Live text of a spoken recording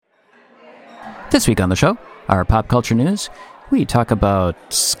This week on the show, our pop culture news, we talk about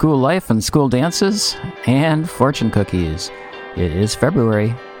school life and school dances and fortune cookies. It is February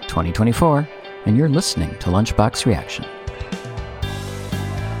 2024, and you're listening to Lunchbox Reaction.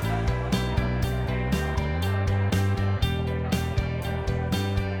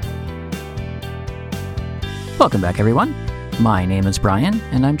 Welcome back, everyone. My name is Brian,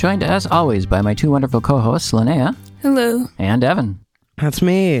 and I'm joined, as always, by my two wonderful co-hosts, Linnea. Hello. And Evan. That's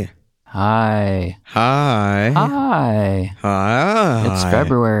me. Hi. Hi. Hi. Hi. It's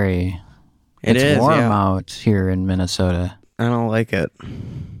February. It's warm out here in Minnesota. I don't like it.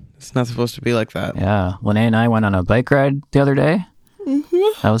 It's not supposed to be like that. Yeah. Linnea and I went on a bike ride the other day.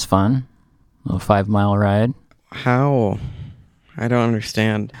 Mm-hmm. That was fun. A little 5-mile ride. How? I don't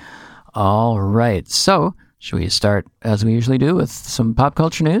understand. All right. So, should we start, as we usually do, with some pop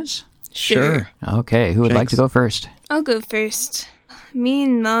culture news? Sure. Okay. Who would like to go first? I'll go first. Me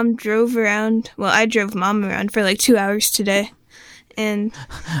and Mom drove around. Well, I drove Mom around for like 2 hours today. And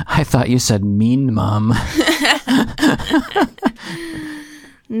I thought you said mean mom.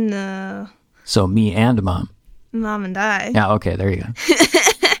 no. So me and mom. Mom and I. Yeah, okay, there you go.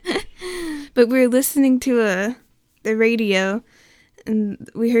 But we were listening to the radio, and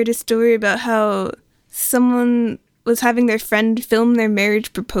we heard a story about how someone was having their friend film their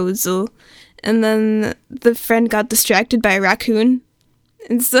marriage proposal, and then the friend got distracted by a raccoon.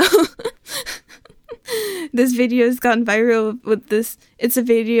 And so this video has gone viral with this. It's a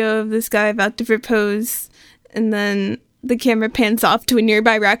video of this guy about to propose, and then the camera pans off to a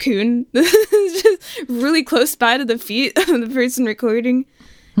nearby raccoon. It's just really close by to the feet of the person recording.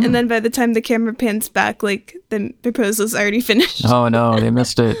 And then by the time the camera pans back, like, the proposal's already finished. Oh no, they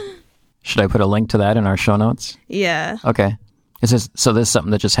missed it. Should I put a link to that in our show notes? Yeah. Okay. This is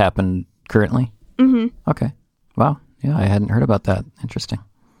something that just happened currently? Mm-hmm. Okay. Wow. Yeah, I hadn't heard about that. Interesting.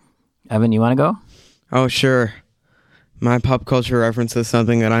 Evan, you want to go? Oh, sure. My pop culture reference is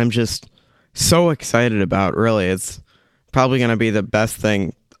something that I'm just so excited about, really. It's probably going to be the best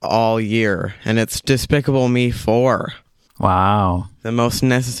thing all year, and it's Despicable Me 4. Wow. The most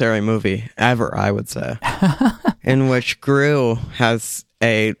necessary movie ever, I would say. In which Gru has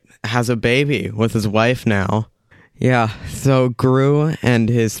a baby with his wife now. Yeah, so Gru and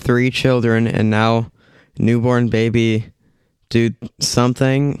his 3 children and now newborn baby do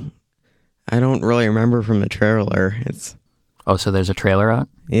something I don't really remember from the trailer. Oh, so there's a trailer out?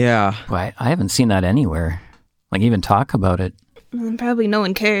 Yeah. Well, I haven't seen that anywhere. Like, even talk about it. Probably no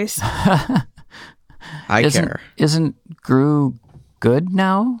one cares. I care. Isn't Gru good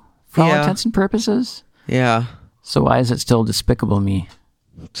now, for all Yeah. intents and purposes? Yeah. So why is it still Despicable Me?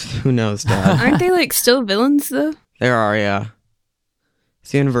 Who knows, Dad? Aren't they, like, still villains, though? There are, yeah.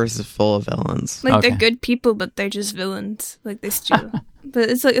 This universe is full of villains. Like, Okay. they're good people, but they're just villains. Like, they steal.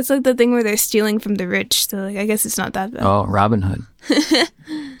 But it's like the thing where they're stealing from the rich, so, like, I guess it's not that bad. Oh, Robin Hood.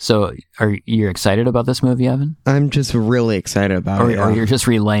 So are you excited about this movie, Evan? I'm just really excited about it. Or you're just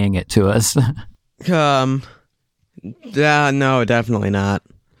relaying it to us? Yeah, no, definitely not.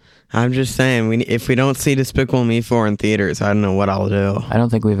 I'm just saying, if we don't see Despicable Me 4 in theaters, I don't know what I'll do. I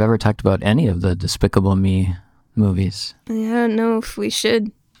don't think we've ever talked about any of the Despicable Me movies. Yeah, I don't know if we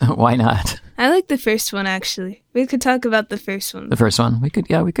should. Why not? I like the first one, actually. We could talk about the first one. The first one? We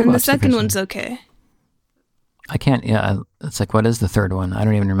could and watch the second first one's one. okay. I can't, it's like, what is the third one? I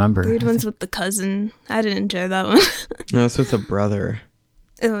don't even remember. Third one's with the cousin. I didn't enjoy that one. No, it's with a brother.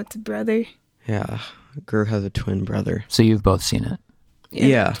 Oh, it's a brother. Yeah, Gru has a twin brother. So you've both seen it?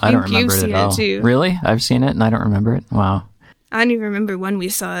 Yeah. I don't You've remember it seen at all. it too. Really? I've seen it and I don't remember it? Wow. I don't even remember when we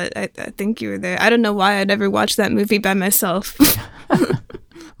saw it. I think you were there. I don't know why I never watched that movie by myself.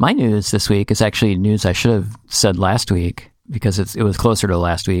 My news this week is actually news I should have said last week because it was closer to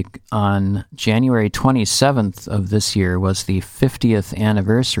last week. On January 27th of this year was the 50th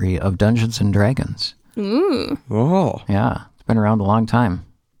anniversary of Dungeons & Dragons. Ooh. Oh. Yeah, it's been around a long time.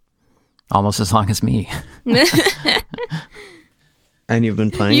 Almost as long as me. And you've been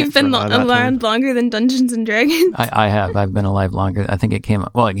playing You've it for been about that time? around longer than Dungeons and Dragons. I have. I've been alive longer. I think it came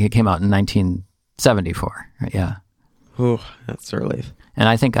out in 1974. Yeah. Ooh, that's a relief. And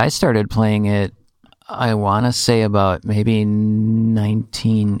I think I started playing it, I want to say about maybe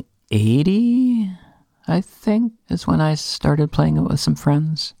 1980, I think, is when I started playing it with some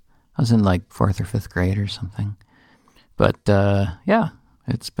friends. I was in like 4th or 5th grade or something. But yeah,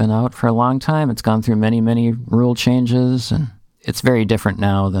 it's been out for a long time. It's gone through many, many rule changes, and it's very different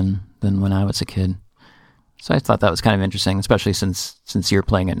now than when I was a kid. So I thought that was kind of interesting, especially since you're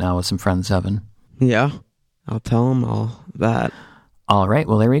playing it now with some friends, Evan. Yeah, I'll tell them all that. All right,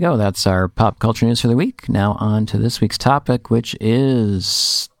 well, there we go. That's our pop culture news for the week. Now on to this week's topic, which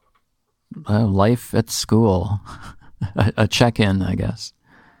is life at school. A check-in, I guess.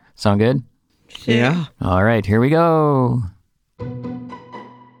 Sound good? Sure. Yeah. All right, here we go.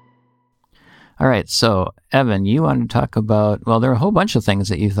 All right, so Evan, you wanted to talk about, well, there are a whole bunch of things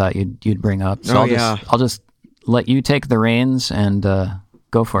that you thought you'd bring up. So I'll just let you take the reins and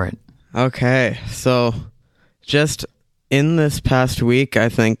go for it. Okay, so just in this past week, I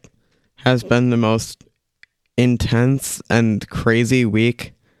think has been the most intense and crazy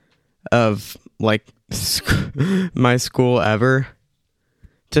week of like my school ever.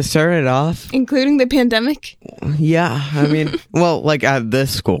 To start it off, Including the pandemic? yeah, I mean, well, like at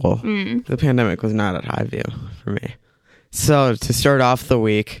this school, the pandemic was not at Highview for me. So to start off the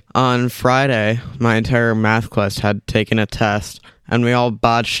week, on Friday, my entire math class had taken a test, and we all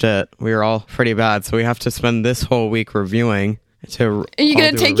botched it. We were all pretty bad, so we have to spend this whole week reviewing. Are you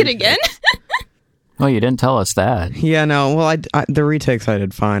going to take it again? Well, you didn't tell us that. Yeah, no, well, the retakes I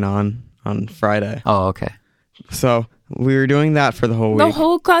did fine on Friday. Oh, okay. So we were doing that for the whole week. The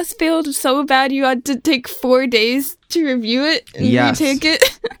whole class failed so bad you had to take 4 days to review it and Yes. retake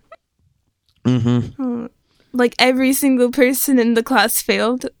it. Mm-hmm. Like every single person in the class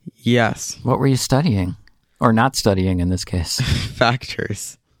failed. Yes. What were you studying? Or not studying in this case?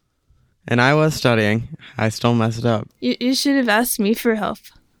 Factors. And I was studying. I still messed up. You should have asked me for help.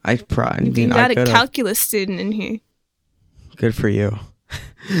 I probably You're not a calculus student in here. Good for you.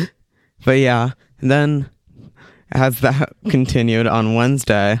 But yeah, then as that continued on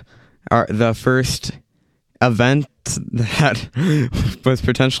Wednesday, the first event that was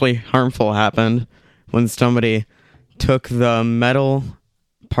potentially harmful happened when somebody took the metal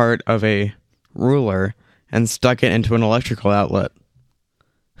part of a ruler and stuck it into an electrical outlet.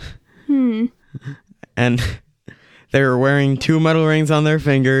 And they were wearing 2 metal rings on their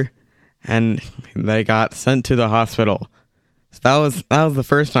finger, and they got sent to the hospital. So that was the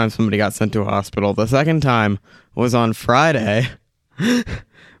first time somebody got sent to a hospital. The second time was on Friday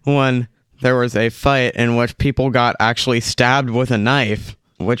when there was a fight in which people got actually stabbed with a knife,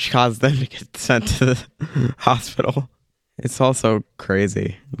 which caused them to get sent to the hospital. It's also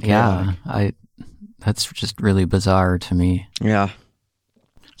crazy. Yeah, that's just really bizarre to me. Yeah.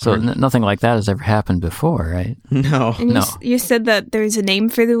 So nothing like that has ever happened before, right? No. And No. you said that there's a name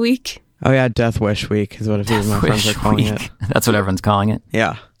for the week? Oh yeah, Death Wish Week is what a few of my friends are calling Week. it. That's what everyone's calling it.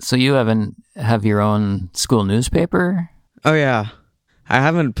 Yeah. So you have your own school newspaper? Oh yeah. I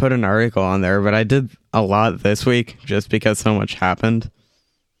haven't put an article on there, but I did a lot this week just because so much happened.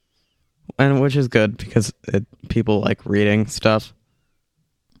 And which is good because people like reading stuff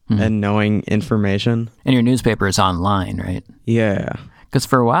and knowing information. And your newspaper is online, right? Yeah. Because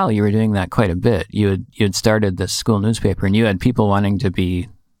for a while you were doing that quite a bit. You had started this school newspaper, and you had people wanting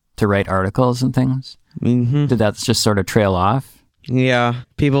to write articles and things. Mm-hmm. Did that just sort of trail off? Yeah.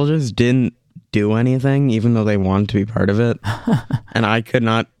 People just didn't do anything, even though they wanted to be part of it. And I could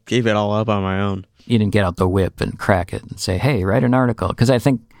not keep it all up on my own. You didn't get out the whip and crack it and say, "Hey, write an article." Because I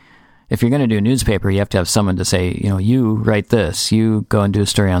think if you're going to do a newspaper, you have to have someone to say, you write this, you go and do a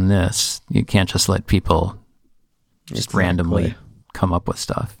story on this. You can't just let people just randomly come up with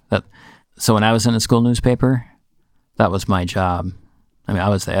stuff. So when I was in a school newspaper, that was my job. I mean, I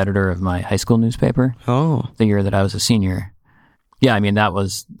was the editor of my high school newspaper. Oh. The year that I was a senior. Yeah, I mean, that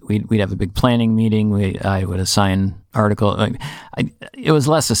was, we'd have a big planning meeting. I would assign article. It was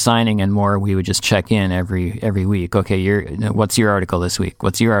less assigning and more we would just check in every week. Okay, what's your article this week?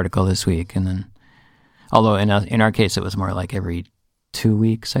 What's your article this week? And then, although in our case, it was more like every 2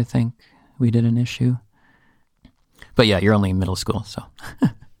 weeks, I think, we did an issue. But yeah, you're only in middle school, so.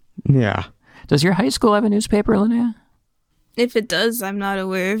 Yeah. Does your high school have a newspaper, Linnea? If it does, I'm not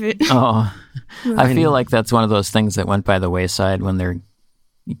aware of it. Oh, I feel like that's one of those things that went by the wayside when they're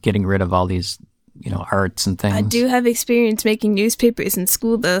getting rid of all these, arts and things. I do have experience making newspapers in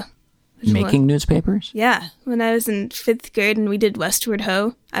school, though. Making newspapers? Yeah. When I was in 5th grade and we did Westward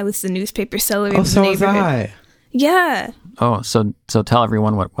Ho, I was the newspaper seller Oh, of the so was neighborhood. I. Yeah. Oh, so tell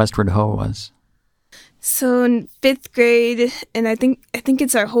everyone what Westward Ho was. So in 5th grade, and I think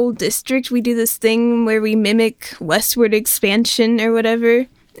it's our whole district, we do this thing where we mimic westward expansion or whatever.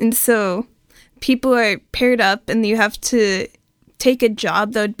 And so people are paired up and you have to take a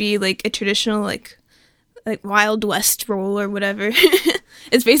job that would be like a traditional like Wild West role or whatever.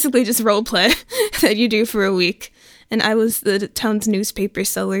 It's basically just role play that you do for a week. And I was the town's newspaper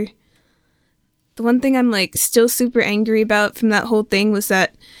seller. The one thing I'm still super angry about from that whole thing was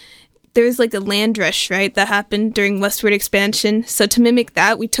that there was a land rush, right, that happened during westward expansion. So to mimic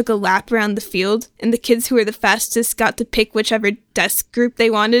that, we took a lap around the field, and the kids who were the fastest got to pick whichever desk group they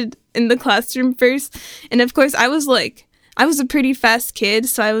wanted in the classroom first. And of course, I was a pretty fast kid,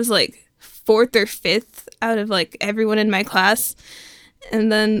 so I was 4th or 5th out of like everyone in my class.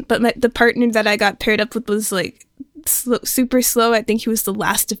 And then, but the partner that I got paired up with was like super slow. I think he was the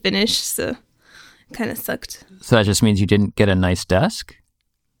last to finish, so it kind of sucked. So that just means you didn't get a nice desk?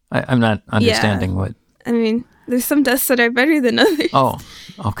 I'm not understanding what... I mean, there's some desks that are better than others. Oh,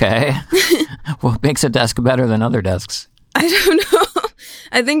 okay. What makes a desk better than other desks? I don't know.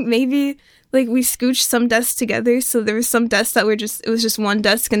 I think maybe like we scooched some desks together, so there were some desks that it was just one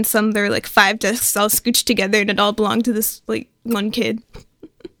desk, and some there were like 5 desks all scooched together, and it all belonged to this like one kid.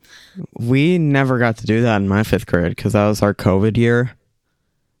 We never got to do that in my 5th grade because that was our COVID year.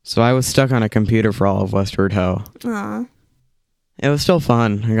 So I was stuck on a computer for all of Westward Ho. Aw. It was still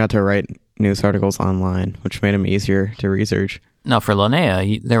fun. I got to write news articles online, which made them easier to research. Now, for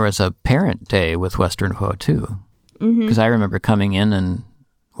Linnea, there was a parent day with Western Ho, too. Because I remember coming in and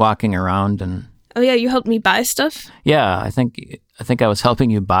walking around and... Oh, yeah, you helped me buy stuff? Yeah, I think I was helping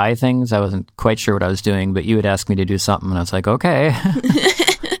you buy things. I wasn't quite sure what I was doing, but you would ask me to do something, and I was like, okay.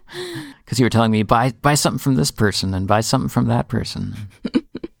 Because you were telling me, buy something from this person and buy something from that person.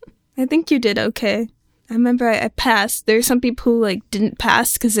 I think you did okay. I remember I passed. There are some people who like didn't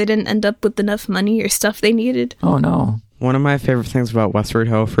pass because they didn't end up with enough money or stuff they needed. Oh, no. One of my favorite things about Westward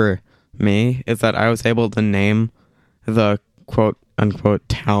Ho for me is that I was able to name the quote-unquote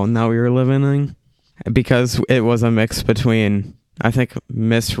town that we were living in because it was a mix between, I think,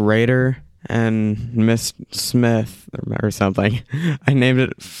 Miss Rader and Miss Smith or something. I named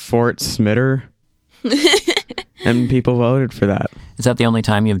it Fort Smitter, and people voted for that. Is that the only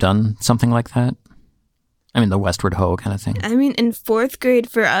time you've done something like that? I mean, the Westward Ho kind of thing. I mean, in 4th grade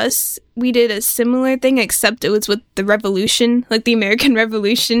for us, we did a similar thing, except it was with the Revolution, like the American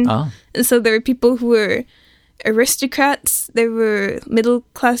Revolution. Oh. And so there were people who were aristocrats, there were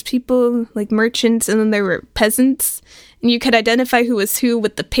middle-class people, like merchants, and then there were peasants. And you could identify who was who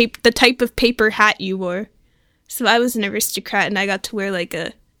with the type of paper hat you wore. So I was an aristocrat, and I got to wear like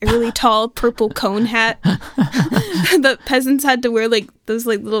a really tall purple cone hat. The peasants had to wear like those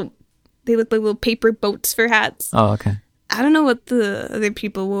like little... They look like little paper boats for hats. Oh, okay. I don't know what the other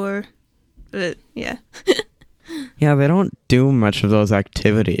people wore, but yeah. Yeah, they don't do much of those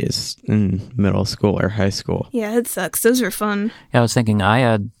activities in middle school or high school. Yeah, it sucks. Those were fun. Yeah, I was thinking I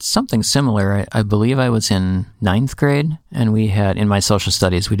had something similar. I believe I was in 9th grade, and we had, in my social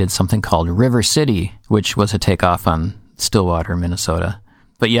studies, we did something called River City, which was a takeoff on Stillwater, Minnesota.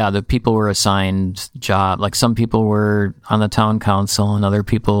 But yeah, the people were assigned job. Like some people were on the town council, and other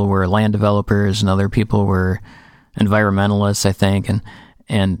people were land developers, and other people were environmentalists, I think.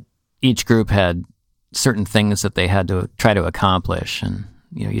 And each group had certain things that they had to try to accomplish, and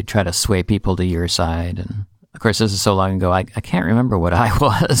you try to sway people to your side. And of course, this is so long ago, I can't remember what I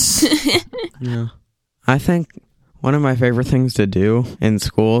was. Yeah, I think one of my favorite things to do in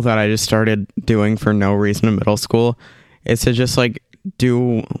school that I just started doing for no reason in middle school is to just like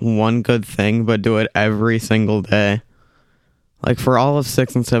do one good thing, but do it every single day. Like for all of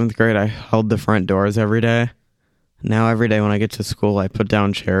 6th and 7th grade, I held the front doors every day. Now every day when I get to school, I put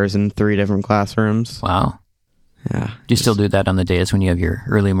down chairs in 3 different classrooms. Wow. Yeah. Do you still do that on the days when you have your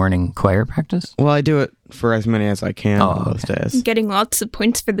early morning choir practice? Well, I do it for as many as I can on those days. Getting lots of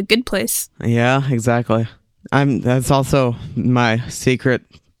points for the good place. Yeah, exactly. That's also my secret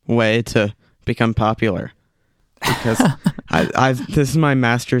way to become popular. Because this is my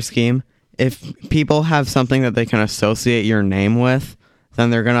master scheme. If people have something that they can associate your name with,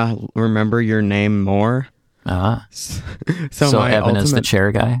 then they're going to remember your name more. Ah. So my Evan is the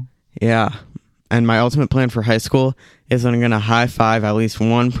chair guy? Yeah. And my ultimate plan for high school is that I'm going to high five at least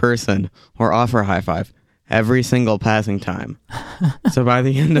one person or offer a high five every single passing time. So by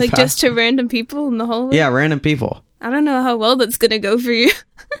the end of like just to random people in the hallway? Yeah, random people. I don't know how well that's going to go for you.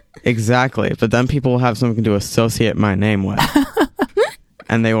 Exactly. But then people will have something to associate my name with.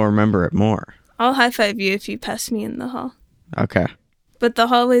 And they will remember it more. I'll high five you if you pass me in the hall. Okay. But the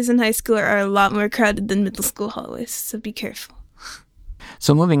hallways in high school are a lot more crowded than middle school hallways, so be careful.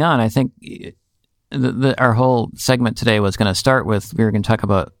 So moving on, I think our whole segment today was going to start with, we were going to talk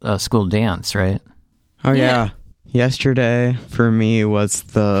about school dance, right? Oh, yeah. Yesterday, for me, was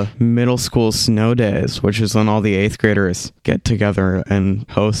the middle school snow days, which is when all the 8th graders get together and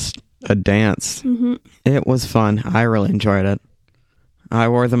host a dance. Mm-hmm. It was fun. I really enjoyed it. I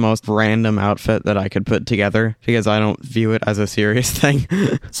wore the most random outfit that I could put together because I don't view it as a serious thing.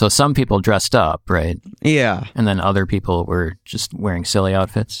 So some people dressed up, right? Yeah. And then other people were just wearing silly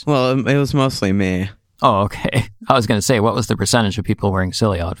outfits? Well, it was mostly me. Oh, okay. I was going to say, what was the percentage of people wearing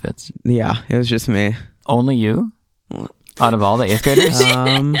silly outfits? Yeah, it was just me. Only you? Out of all the 8th graders?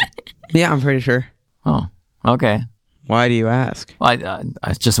 Yeah, I'm pretty sure. Oh, okay. Why do you ask? Well, I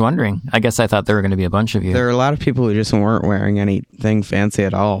was just wondering. I guess I thought there were going to be a bunch of you. There are a lot of people who just weren't wearing anything fancy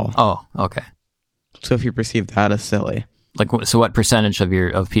at all. Oh, okay. So if you perceive that as silly. Like, so what percentage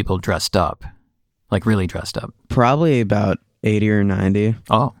of people dressed up? Like, really dressed up? Probably about 80 or 90.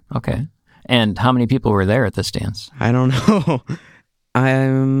 Oh, okay. And how many people were there at this dance? I don't know.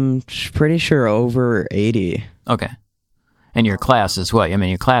 I'm pretty sure over 80. Okay. And your class is what? I mean,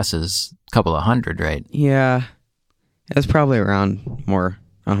 your class is a couple of hundred, right? Yeah. It's probably around more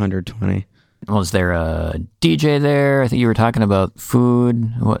 120. Was there a DJ there? I think you were talking about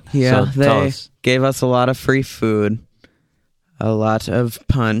food. What? Yeah, so tell they us. gave us a lot of free food, a lot of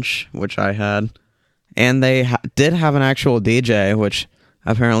punch, which I had, and they did have an actual DJ, which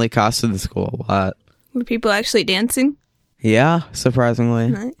apparently costed the school a lot. Were people actually dancing? Yeah, surprisingly.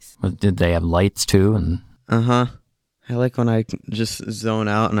 Nice. Did they have lights too? And Uh-huh. I like when I just zone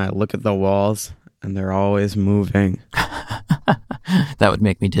out and I look at the walls, and they're always moving. that would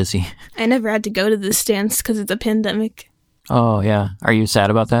make me dizzy. I never had to go to this dance because it's a pandemic. Oh, yeah. Are you sad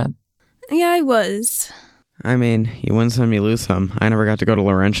about that? Yeah, I was. I mean, you win some, you lose some. I never got to go to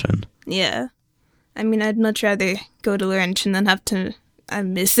Laurentian. Yeah. I mean, I'd much rather go to Laurentian than have to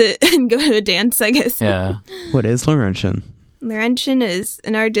miss it and go to a dance, I guess. Yeah. What is Laurentian? Laurentian is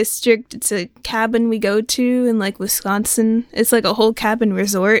in our district. It's a cabin we go to in like Wisconsin. It's like a whole cabin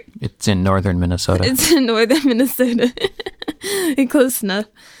resort. It's in northern Minnesota. It's in northern Minnesota. Close enough.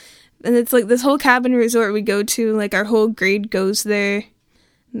 And it's like this whole cabin resort we go to. Like our whole grade goes there.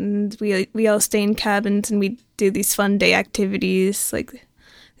 And we all stay in cabins and we do these fun day activities. Like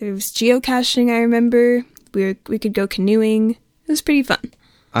there was geocaching, I remember. We could go canoeing. It was pretty fun.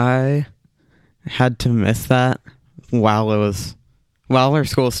 I had to miss that while our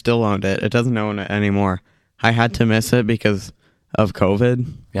school still owned it. It doesn't own it anymore. I had to miss it because of COVID.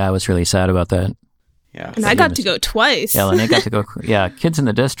 Yeah, I was really sad about that. Yeah. And I got to go twice. Yeah, Linnea got to go. Yeah, kids in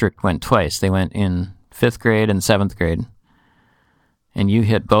the district went twice. They went in 5th grade and 7th grade. And you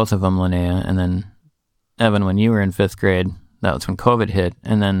hit both of them, Linnea. And then, Evan, when you were in 5th grade, that was when COVID hit.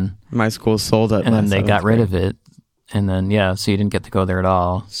 And then My school sold it. and then they got rid of it. And then, yeah, so you didn't get to go there at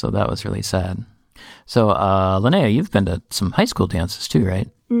all. So that was really sad. So, Linnea, you've been to some high school dances too, right?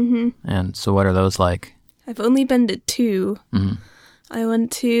 Mm-hmm. And so what are those like? I've only been to 2. Mm-hmm. I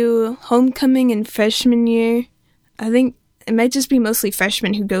went to homecoming in freshman year. I think it might just be mostly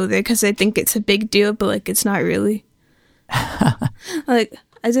freshmen who go there because I think it's a big deal, but like it's not really. Like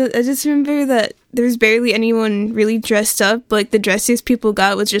I just remember that there's barely anyone really dressed up. Like the dressiest people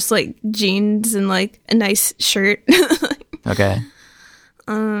got was just like jeans and like a nice shirt. Okay.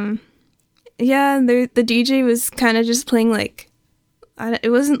 Yeah, the DJ was kind of just playing like, it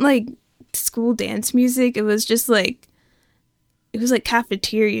wasn't like school dance music. It was just like, it was like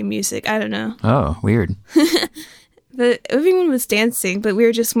cafeteria music. I don't know. Oh, weird. But everyone was dancing, but we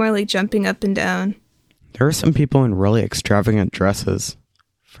were just more like jumping up and down. There were some people in really extravagant dresses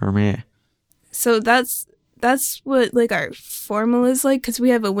for me. So that's what like our formal is like, because we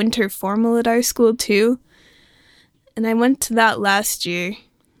have a winter formal at our school too. And I went to that last year,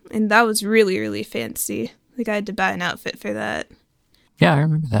 and that was really, really fancy. Like I had to buy an outfit for that. Yeah, I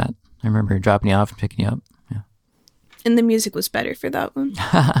remember that. I remember dropping you off and picking you up. Yeah. And the music was better for that one.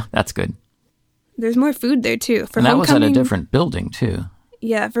 That's good. There's more food there too. For And that was at a homecoming- different building too.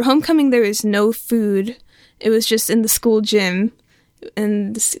 Yeah, for homecoming there was no food. It was just in the school gym.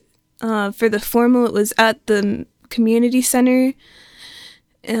 And for the formal, it was at the community center.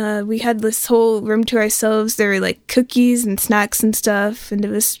 We had this whole room to ourselves. There were like cookies and snacks and stuff, and it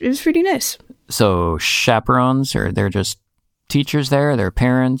was pretty nice. So chaperones, or they're just teachers there, their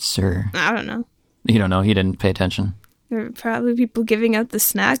parents, or I don't know. you don't know, you didn't pay attention. There were probably people giving out the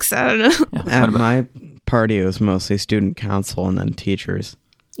snacks. I don't know. Yeah. At my party, it was mostly student council and then teachers.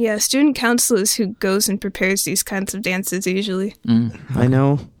 Yeah, student council is who goes and prepares these kinds of dances usually. I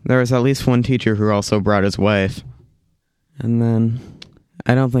know there was at least one teacher who also brought his wife. And then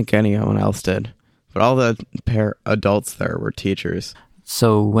I don't think anyone else did. But all the adults there were teachers.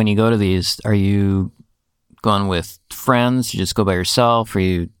 So when you go to these, are you going with friends? You just go by yourself, or do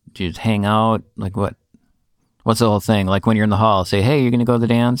you just hang out? Like what's the whole thing? Like when you're in the hall, say, hey, you're going to go to the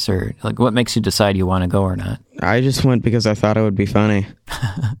dance? Or like what makes you decide you want to go or not? I just went because I thought it would be funny.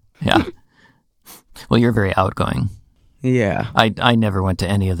 Yeah. Well, you're very outgoing. Yeah. I never went to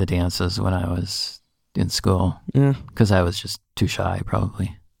any of the dances when I was in school Yeah. because I was just too shy,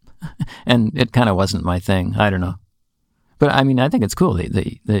 probably. And it kind of wasn't my thing. I don't know. But I mean, I think it's cool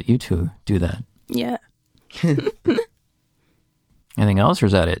that you two do that. Yeah, Anything else, or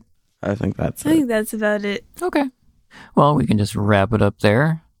is that it? I think that's I it. think that's about it. Okay. Well, we can just wrap it up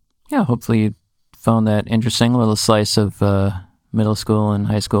there. Yeah, hopefully you found that interesting little slice of middle school and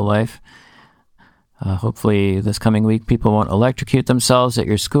high school life. Hopefully this coming week people won't electrocute themselves at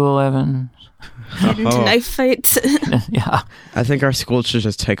your school, Evan. Get into knife fights. Yeah. I think our school should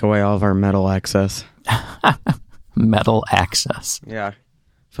just take away all of our metal access. Metal access. Yeah.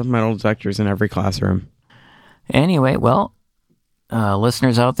 Put metal detectors in every classroom. Anyway, well,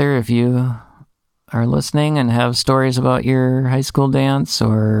 listeners out there, if you are listening and have stories about your high school dance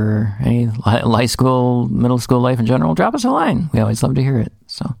or any high school, middle school life in general, drop us a line. We always love to hear it.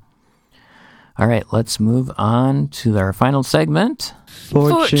 So, all right, let's move on to our final segment.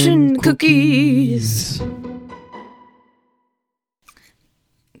 Fortune cookies.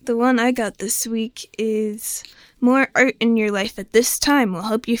 The one I got this week is more art in your life at this time will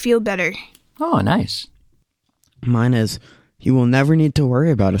help you feel better. Oh, nice. Mine is, you will never need to worry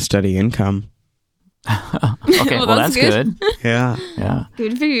about a steady income. Okay, well, that's good. Yeah. Yeah.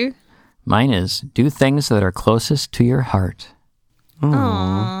 Good for you. Mine is, do things that are closest to your heart. Aww.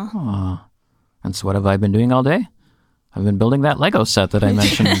 Aw. And so what have I been doing all day? I've been building that Lego set that I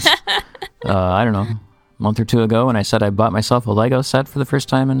mentioned, I don't know, a month or two ago when I said I bought myself a Lego set for the first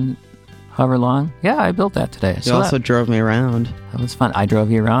time in however long. Yeah, I built that today. You also drove me around. That was fun. I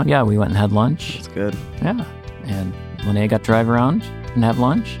drove you around. Yeah, we went and had lunch. That's good. Yeah. And Linnea got to drive around and have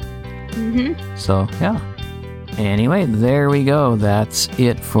lunch. Mm-hmm. So, yeah. Anyway, there we go. That's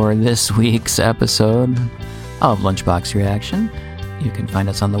it for this week's episode of Lunchbox Reaction. You can find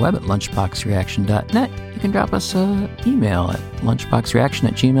us on the web at lunchboxreaction.net. You can drop us an email at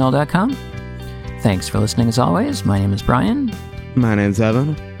lunchboxreaction@gmail.com. Thanks for listening as always. My name is Brian. My name's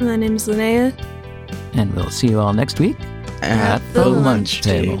Evan. My name's Linnea. And we'll see you all next week at the lunch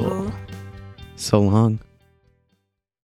table. So long.